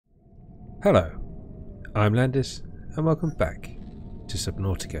Hello, I'm Landis and welcome back to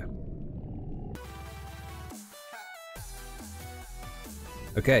Subnautica.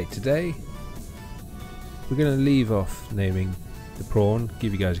 Okay, today we're going to leave off naming the prawn,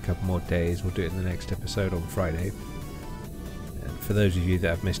 give you guys a couple more days, we'll do it in the next episode on Friday. And for those of you that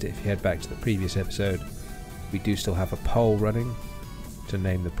have missed it, if you head back to the previous episode, we do still have a poll running to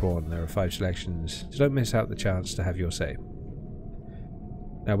name the prawn. There are 5 selections, so don't miss out the chance to have your say.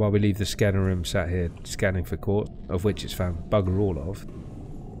 Now while we leave the scanner room sat here scanning for quartz, of which it's found bugger all of,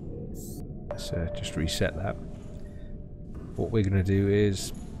 let's just reset that. What we're going to do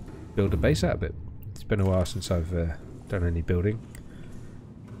is build a base out of it. It's been a while since I've done any building.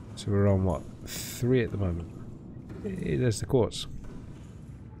 So we're on what, 3 at the moment. There's the quartz.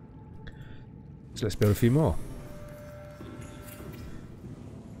 So let's build a few more.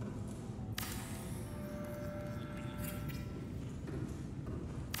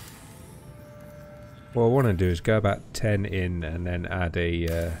 What I want to do is go about 10 in and then add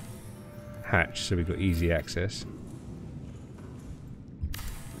a hatch so we've got easy access.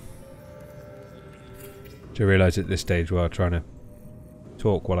 So I realise at this stage while trying to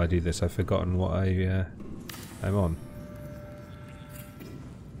talk while I do this, I've forgotten what I'm on.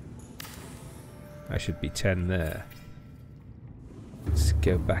 I should be 10 there. Let's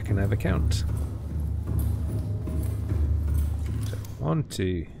go back and have a count. So 1,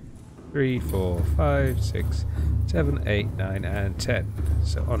 2, 3, 4, 5, 6, 7, 8, 9 and 10.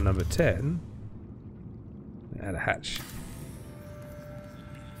 So on number 10, add a hatch.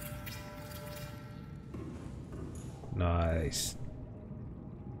 Nice.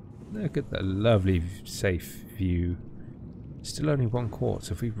 Look at the lovely safe view. Still only 1 quartz.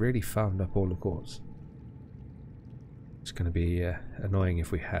 Have we really farmed up all the quartz? It's going to be annoying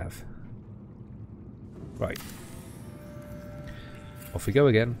if we have. Right. Off we go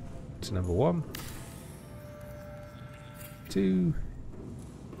again. To number 1, 2,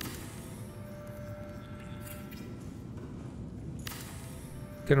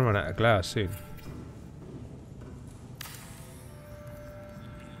 gonna run out of glass soon.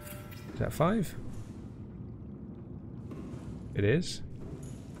 Is that 5? It is.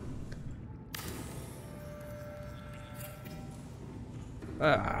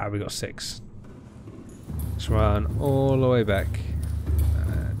 Ah, we got 6. Let's run all the way back.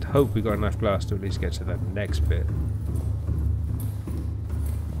 Hope we got enough glass to at least get to the next bit.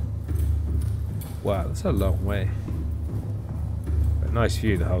 Wow, that's a long way. But nice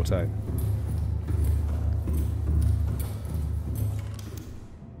view the whole time.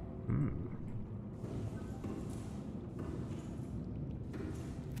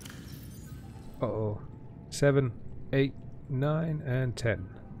 Uh-oh. 7, 8, 9 and 10.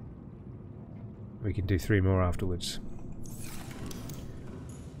 We can do 3 more afterwards.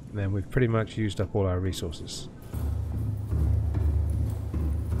 And then we've pretty much used up all our resources.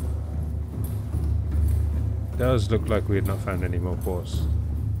 It does look like we had not found any more quartz.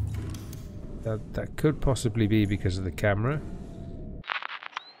 That could possibly be because of the camera.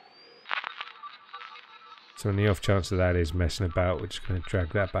 So on the off chance that that is messing about, we're just going to drag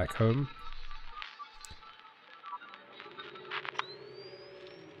that back home.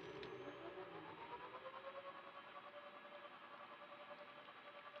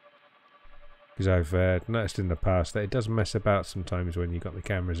 Because I've noticed in the past that it does mess about sometimes when you've got the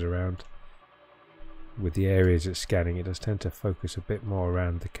cameras around. With the areas it's scanning, it does tend to focus a bit more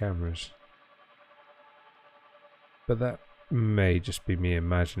around the cameras. But that may just be me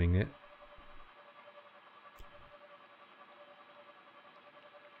imagining it.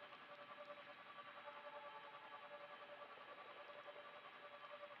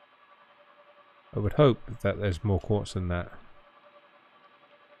 I would hope that there's more quartz than that.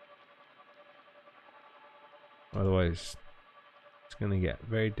 Otherwise, it's going to get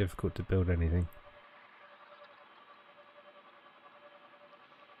very difficult to build anything.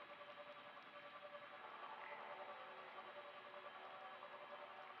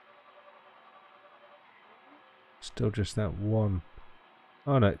 Still just that one.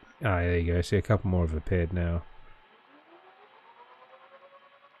 Oh no. Ah, there you go. See, a couple more have appeared now.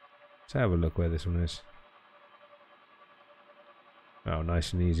 Let's have a look where this one is. Oh,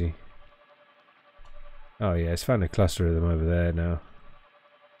 nice and easy. Oh yeah, it's found a cluster of them over there now.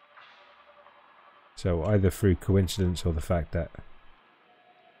 So either through coincidence or the fact that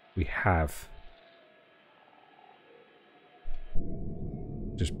we have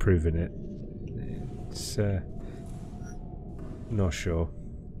just proven it. It's not sure.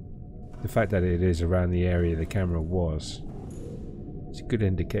 The fact that it is around the area the camera was, it's a good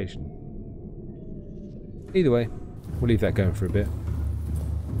indication. Either way, we'll leave that going for a bit.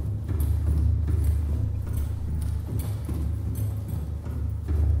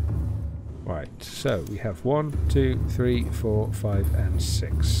 Right, so we have 1, 2, 3, 4, 5 and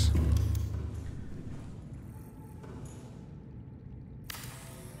 6.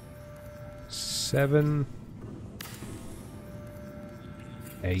 Seven,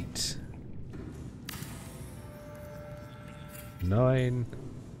 8, 9,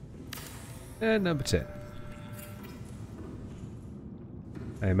 and number 10.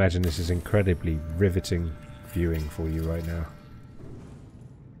 I imagine this is incredibly riveting viewing for you right now.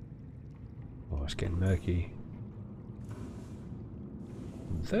 Oh, it's getting murky.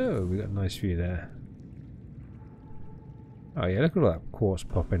 Though we got a nice view there. Oh yeah, look at all that quartz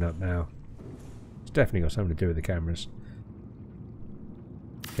popping up now. It's definitely got something to do with the cameras.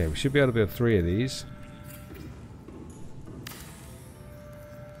 Okay, we should be able to build 3 of these.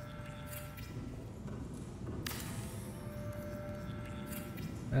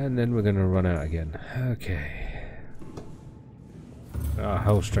 And then we're going to run out again. Okay. Our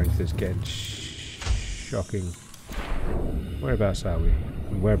hull strength is getting shocking. Whereabouts are we?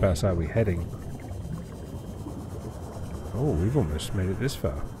 And whereabouts are we heading? Oh, we've almost made it this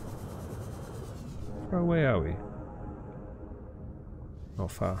far. How far away are we?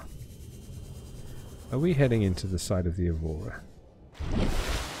 Not far. Are we heading into the side of the Aurora?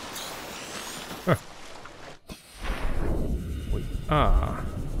 Huh. We are.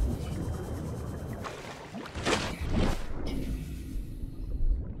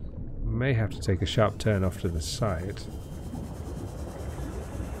 May have to take a sharp turn off to the side.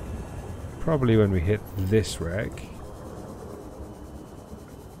 Probably when we hit this wreck.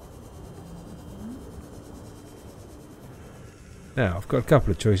 Now, I've got a couple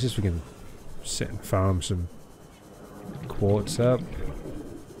of choices. We can sit and farm some quartz up.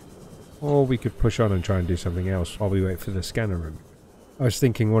 Or we could push on and try and do something else while we wait for the scanner room. I was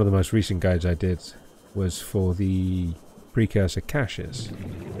thinking one of the most recent guides I did was for the precursor caches.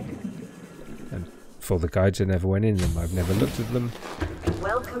 And for the guides I never went in them. I've never looked at them.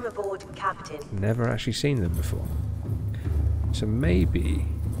 Welcome aboard, Captain. Never actually seen them before. So maybe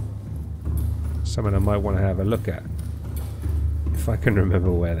someone I might want to have a look at. If I can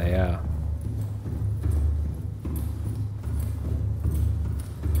remember where they are.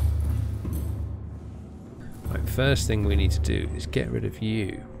 Right, first thing we need to do is get rid of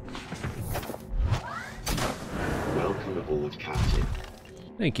you. Welcome aboard, Captain.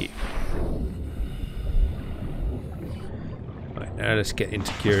 Thank you. Right, now let's get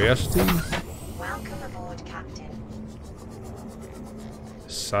into curiosity. Welcome aboard, Captain.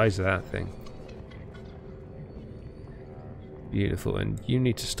 The size of that thing. Beautiful, and you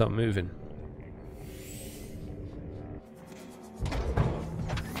need to stop moving.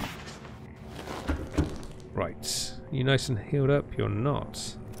 Right, you nice and healed up? You're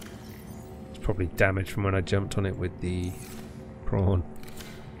not. It's probably damage from when I jumped on it with the prawn.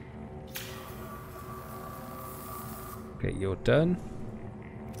 Okay, you're done.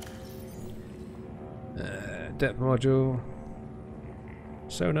 Depth module,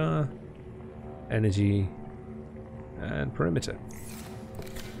 sonar, energy, and perimeter.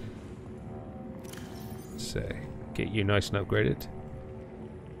 So, get you nice and upgraded.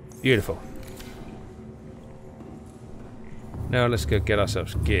 Beautiful. Now let's go get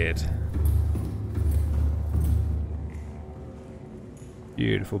ourselves geared.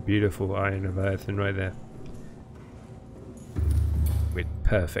 Beautiful, beautiful iron of earthen right there. With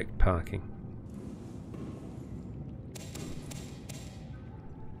perfect parking.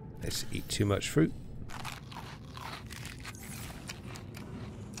 Let's eat too much fruit.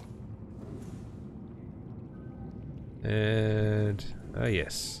 And oh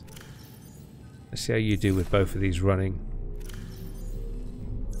yes, let's see how you do with both of these running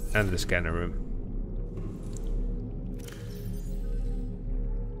and the scanner room.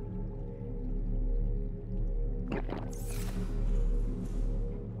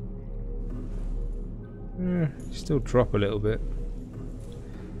 Still drop a little bit.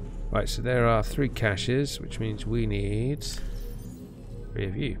 Right, so there are 3 caches, which means we need 3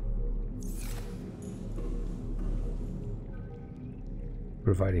 of you.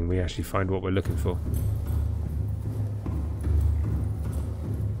 Providing we actually find what we're looking for.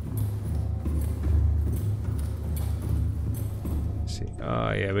 Let's see.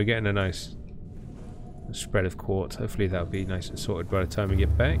 Oh yeah, we're getting a nice spread of quartz. Hopefully that'll be nice and sorted by the time we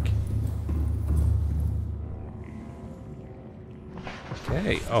get back.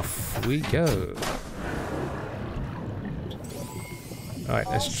 Okay, off we go. Alright,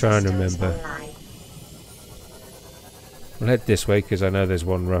 let's try and remember. We'll head this way because I know there's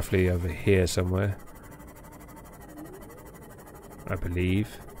one roughly over here somewhere. I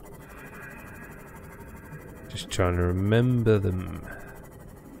believe. Just trying to remember them.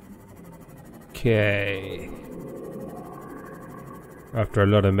 Okay. After a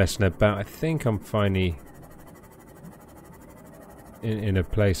lot of messing about, I think I'm finally in a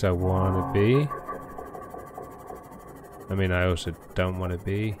place I want to be. I mean, I also don't want to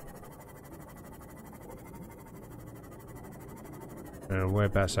be.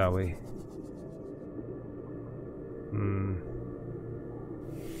 Whereabouts are we?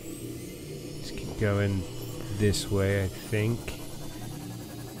 Let's keep going this way, I think.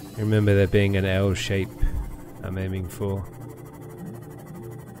 Remember there being an L shape I'm aiming for.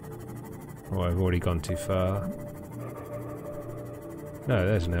 Oh, I've already gone too far. No,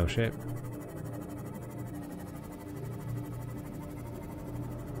 there's an L shape.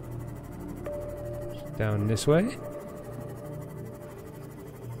 Down this way?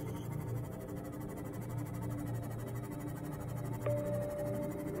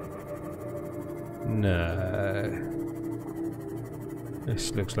 No.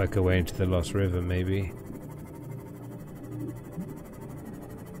 This looks like a way into the Lost River, maybe.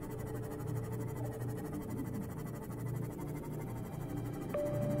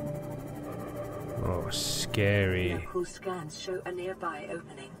 Oh, scary. Local scans show a nearby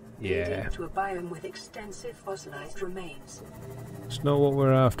opening, Yeah. leading to a biome with extensive fossilized remains. It's not what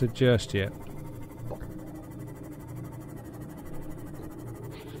we're after just yet.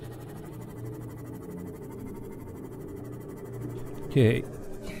 Okay,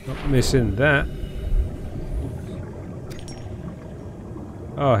 not missing that.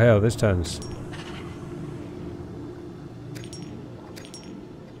 Oh hell, this turns.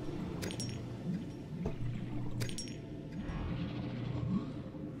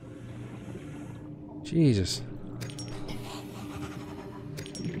 Jesus.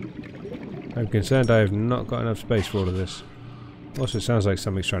 I'm concerned I have not got enough space for all of this. Also, it sounds like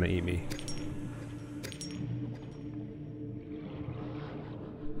something's trying to eat me.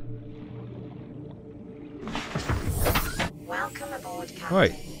 Welcome aboard, Captain.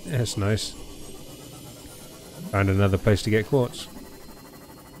 Right, that's nice. Found another place to get quartz.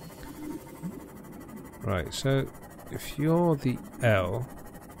 Right, so if you're the L,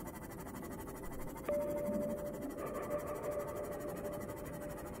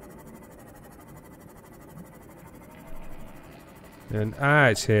 and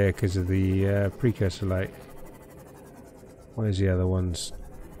it's here because of the precursor light. Where's the other ones?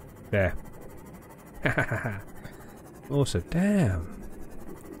 There. Also, damn.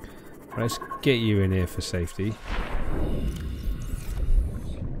 Let's get you in here for safety.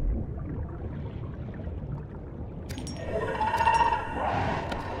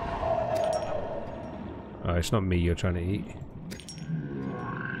 Oh, it's not me you're trying to eat.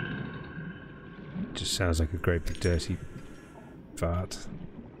 It just sounds like a great big dirty fart.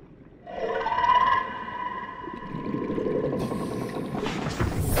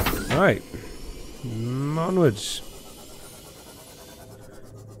 Right. Onwards.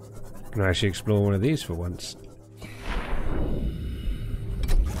 Can I actually explore one of these for once?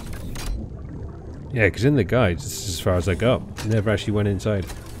 Yeah, because in the guides, this is as far as I got. Never actually went inside.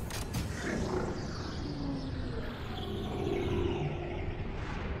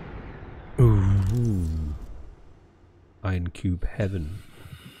 Ooh. Iron Cube Heaven.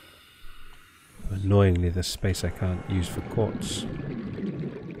 Annoyingly, the space I can't use for quartz.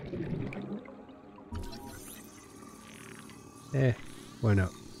 Why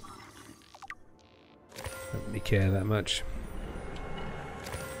not? Don't really care that much.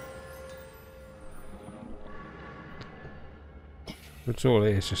 That's all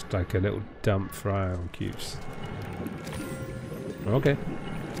it is, just like a little dump for iron cubes. Okay.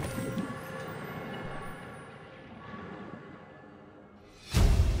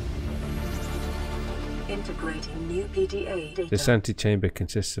 Integrating new PDA data. This antechamber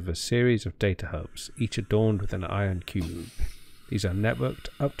consists of a series of data hubs, each adorned with an iron cube. These are networked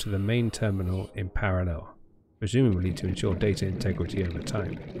up to the main terminal in parallel, presumably to ensure data integrity over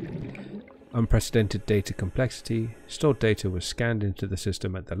time. Unprecedented data complexity. Stored data was scanned into the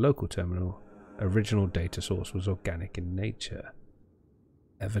system at the local terminal. Original data source was organic in nature.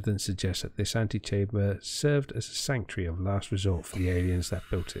 Evidence suggests that this antechamber served as a sanctuary of last resort for the aliens that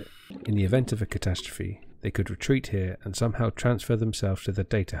built it. In the event of a catastrophe, they could retreat here and somehow transfer themselves to the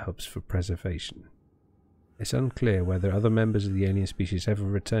data hubs for preservation. It's unclear whether other members of the alien species ever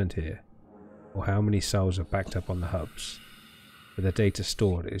returned here, or how many souls are backed up on the hubs, but the data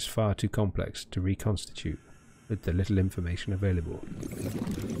stored is far too complex to reconstitute with the little information available.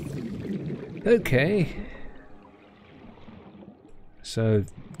 Okay. So,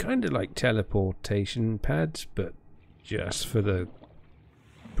 kind of like teleportation pads, but just for the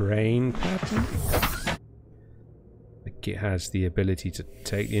brain pattern? I it has the ability to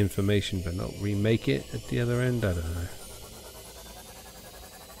take the information but not remake it at the other end. I don't know.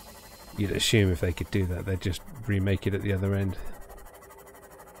 You'd assume if they could do that, they'd just remake it at the other end.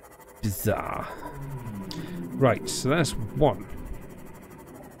 Bizarre. Right, so that's one.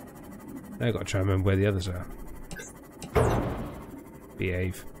 Now I've got to try and remember where the others are.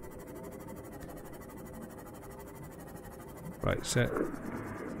 Behave. Right, set.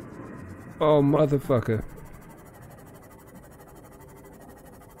 Oh, motherfucker.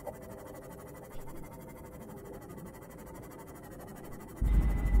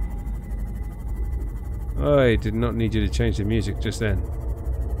 I did not need you to change the music just then.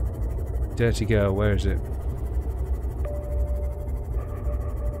 Dirty girl, where is it?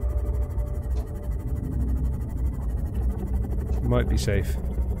 Might be safe.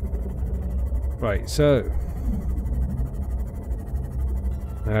 Right, so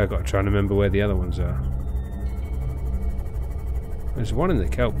now I've got to try and remember where the other ones are. There's one in the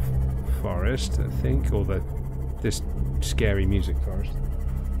kelp forest, I think, or this scary music forest.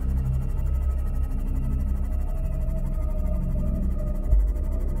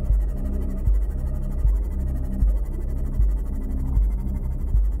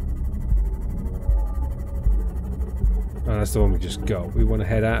 Oh, that's the one we just got. We want to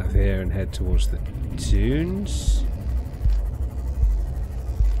head out of here and head towards the dunes.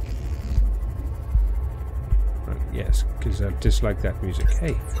 Right, yes, because I dislike that music.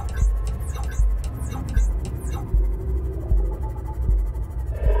 Hey.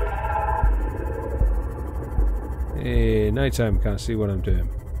 Hey, nighttime, can't see what I'm doing.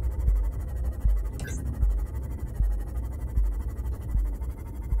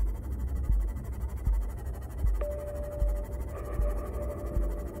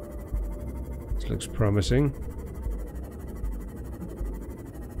 Looks promising.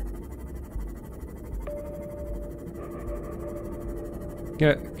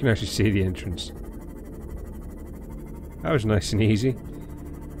 Yeah, you can actually see the entrance. That was nice and easy.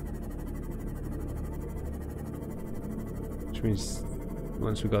 Which means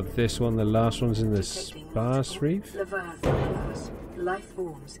once we got this one, the last one's in the sparse reef. Life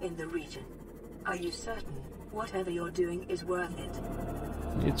forms in the region. Are you certain whatever you're doing is worth it?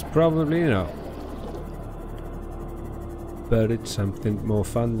 It's probably not. But it's something more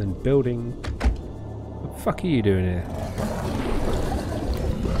fun than building. What the fuck are you doing here?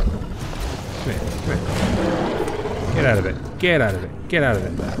 Come here, come here. Get out of it. Get out of it. Get out of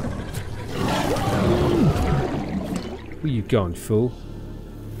it. Where you gone, fool?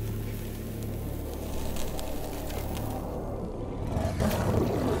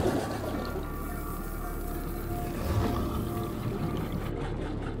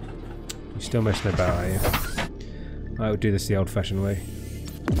 You still messing about, are you? I would do this the old-fashioned way.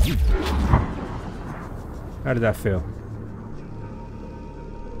 How did that feel?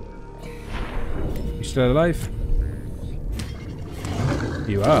 You still alive?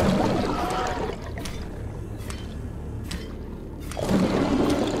 You are.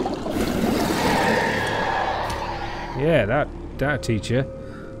 Yeah, that'll teach you.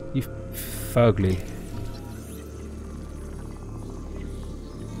 You fugly.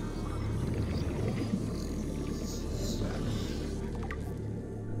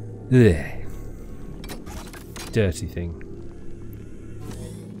 Ugh. Dirty thing.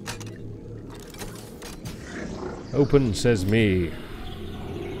 Open sesame.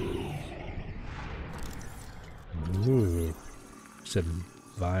 Ooh. Some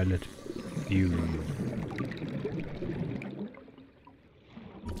violet fume.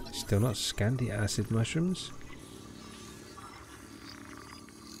 Still not scanned the acid mushrooms?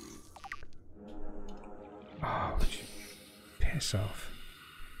 Oh, piss off.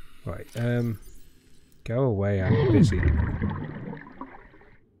 Right, go away, I'm busy. I'm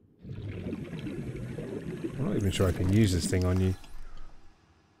not even sure I can use this thing on you.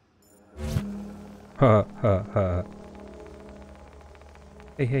 Ha ha ha.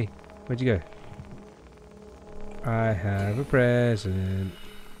 Hey, hey, where'd you go? I have a present.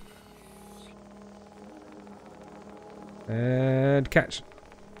 And catch.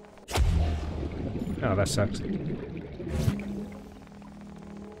 Oh, that sucks.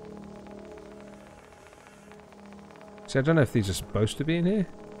 See, I don't know if these are supposed to be in here,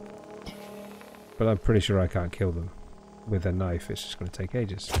 but I'm pretty sure I can't kill them with a knife. It's just going to take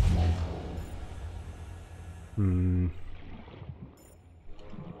ages.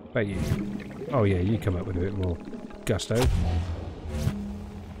 Bet you. Oh yeah, you come up with a bit more gusto.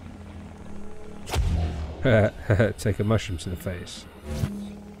 Take a mushroom to the face.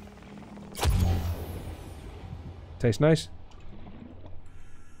 Tastes nice?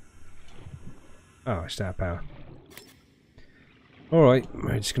 Oh, it's out of power. Alright,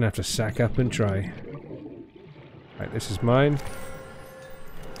 we're just gonna have to sack up and try. Right, this is mine.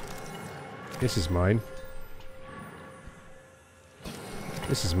 This is mine.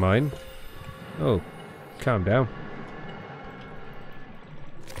 This is mine. Oh, calm down.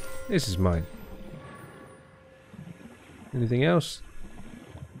 This is mine. Anything else?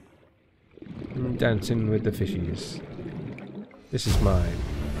 Dancing with the fishies. This is mine.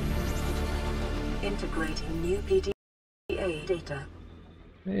 Integrating new PDA data.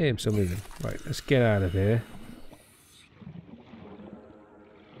 Hey, I'm still moving. Right, let's get out of here.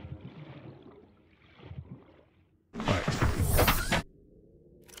 Right.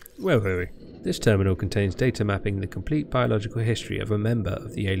 Where were we? This terminal contains data mapping the complete biological history of a member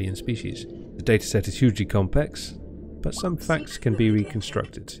of the alien species. The dataset is hugely complex, but some facts can be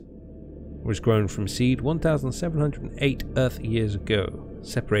reconstructed. It was grown from seed 1,708 Earth years ago,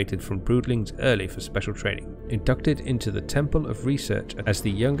 separated from broodlings early for special training, inducted into the Temple of Research as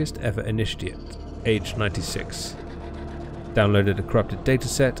the youngest ever initiate, age 96. Downloaded a corrupted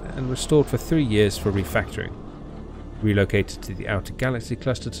dataset and was stored for 3 years for refactoring. Relocated to the Outer Galaxy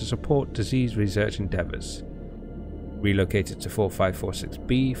Cluster to support disease research endeavours. Relocated to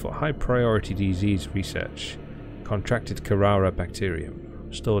 4546b for high priority disease research. Contracted Carrara bacterium.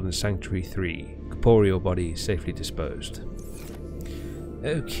 Stored in Sanctuary 3. Corporeal body safely disposed.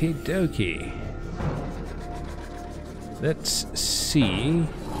 Okie dokie. Let's see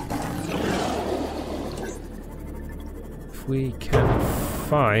if we can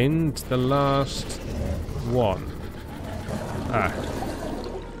find the last one. Ah.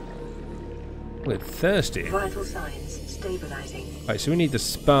 We're thirsty. Vital signs stabilizing. Right, so we need the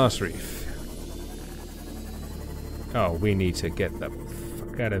sparse reef. Oh, we need to get the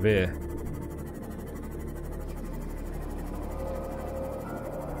fuck out of here.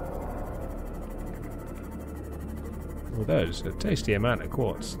 Well, there's a tasty amount of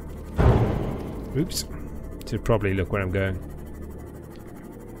quartz. Oops. Should probably look where I'm going.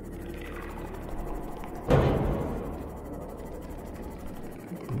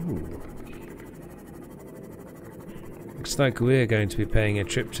 Ooh. Looks like we're going to be paying a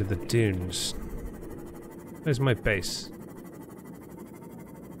trip to the dunes. Where's my base?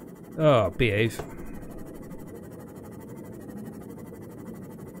 Oh, behave.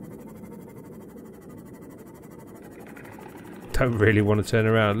 Don't really want to turn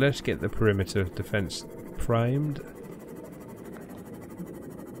around. Let's get the perimeter defense primed.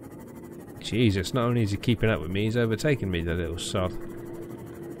 Jesus, not only is he keeping up with me, he's overtaking me, the little sod.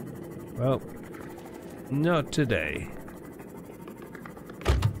 Well, not today.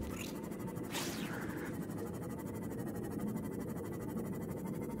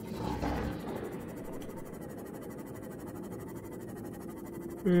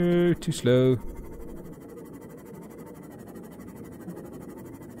 Too slow.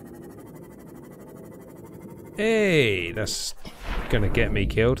 Hey, that's gonna get me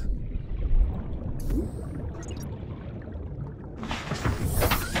killed.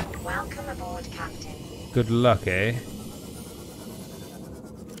 Welcome aboard, Captain. Good luck, eh?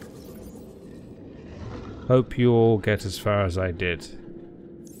 Hope you all get as far as I did.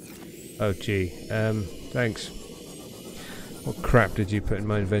 Oh gee, thanks. What crap did you put in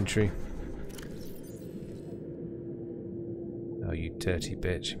my inventory? Oh, you dirty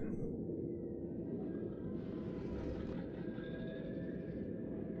bitch.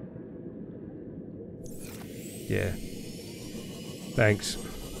 Yeah. Thanks.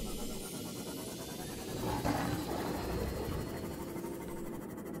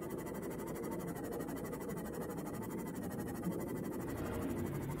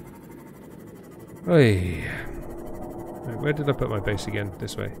 Oi. Where did I put my base again?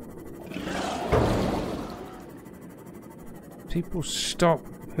 This way. People stop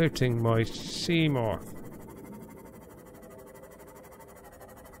hurting my sea moth.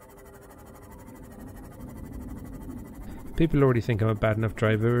 People already think I'm a bad enough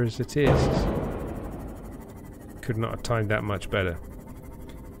driver as it is. Could not have timed that much better.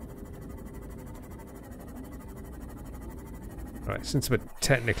 Right, since we're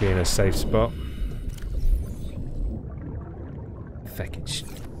technically in a safe spot. Fucking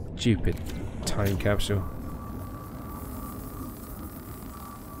stupid time capsule.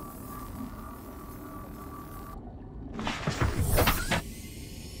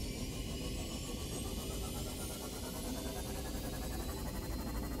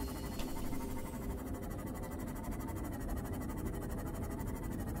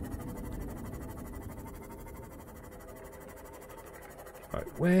 Right,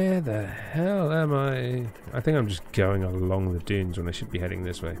 where the hell am I? I think I'm just going along the dunes when I should be heading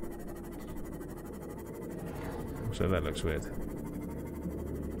this way. So that looks weird.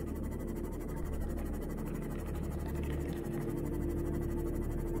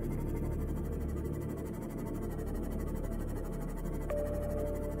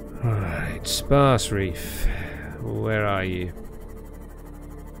 Right, Sparse Reef. Where are you?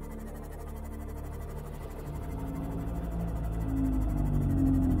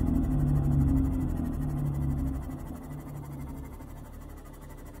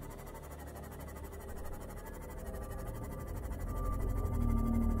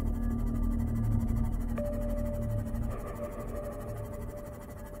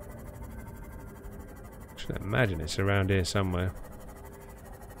 I imagine it's around here somewhere.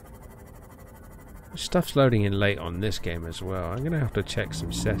 Stuff's loading in late on this game as well. I'm going to have to check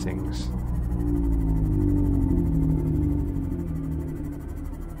some settings.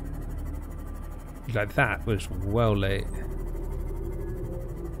 Like that was well late.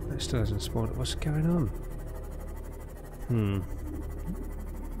 It still hasn't spawned. What's going on?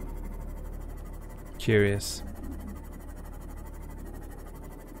 Curious.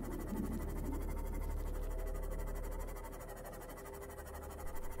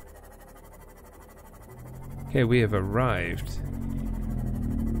 Okay, we have arrived.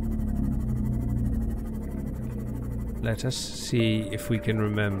 Let us see if we can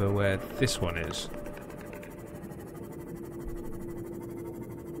remember where this one is.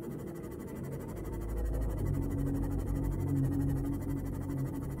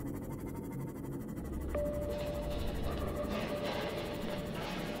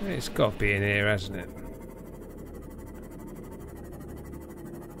 It's got to be in here, hasn't it?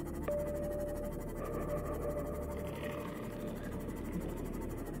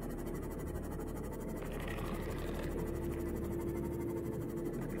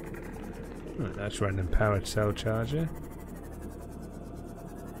 That's random powered cell charger.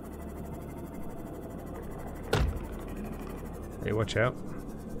 Hey, watch out.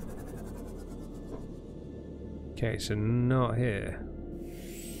 Okay, so not here.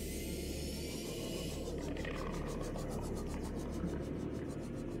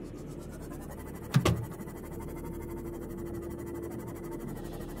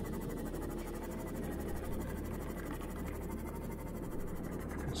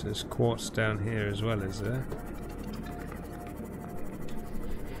 There's quartz down here as well, is there?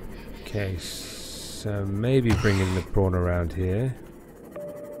 Okay, so maybe bringing the prawn around here.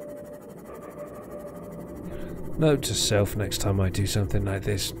 Note to self, next time I do something like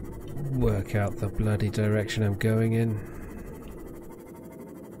this, work out the bloody direction I'm going in.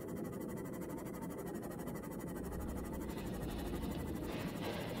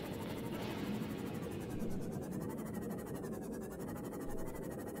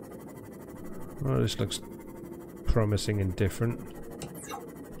 Well, this looks promising and different.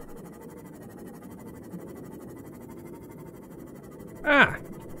 Ah!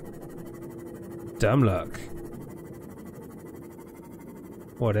 Dumb luck.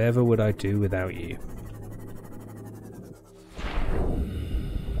 Whatever would I do without you?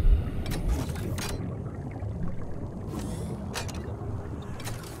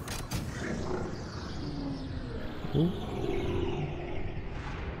 Ooh.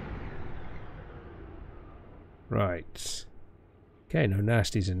 Right. Okay, no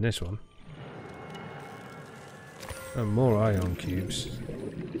nasties in this one. Oh, more ion cubes.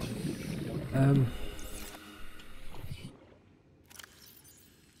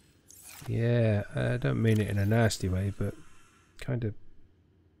 Yeah, I don't mean it in a nasty way, but kind of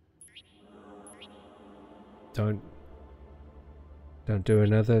don't do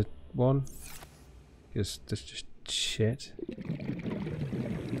another one, because that's just shit.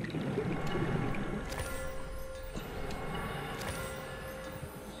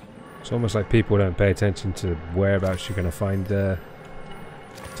 It's almost like people don't pay attention to whereabouts you're going to find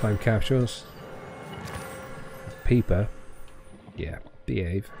time capsules. Peeper. Yeah,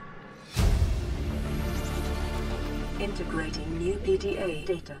 behave. Integrating new PDA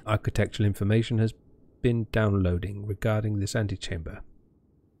data. Architectural information has been downloading regarding this antechamber.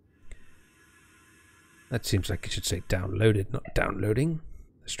 That seems like it should say downloaded, not downloading.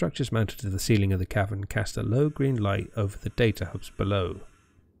 The structures mounted to the ceiling of the cavern cast a low green light over the data hubs below.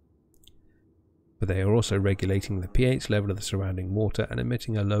 But they are also regulating the pH level of the surrounding water and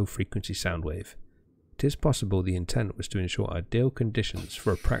emitting a low frequency sound wave. It is possible the intent was to ensure ideal conditions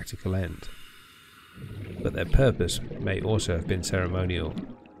for a practical end, but their purpose may also have been ceremonial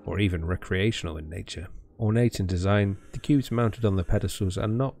or even recreational in nature. Ornate in design, the cubes mounted on the pedestals are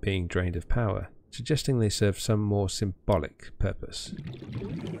not being drained of power, suggesting they serve some more symbolic purpose.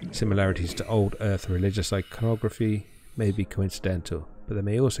 Similarities to old Earth religious iconography may be coincidental, but they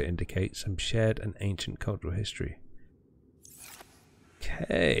may also indicate some shared and ancient cultural history.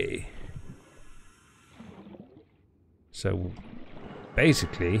 Okay. So,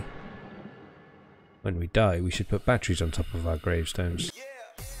 basically, when we die, we should put batteries on top of our gravestones.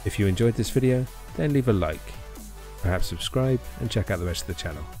 If you enjoyed this video, then leave a like, perhaps subscribe and check out the rest of the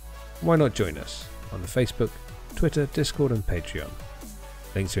channel. Why not join us on the Facebook, Twitter, Discord and Patreon.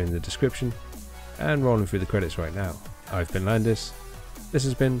 Links are in the description, and rolling through the credits right now. I've been Landis, this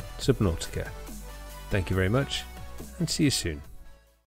has been Subnautica. Thank you very much, and see you soon.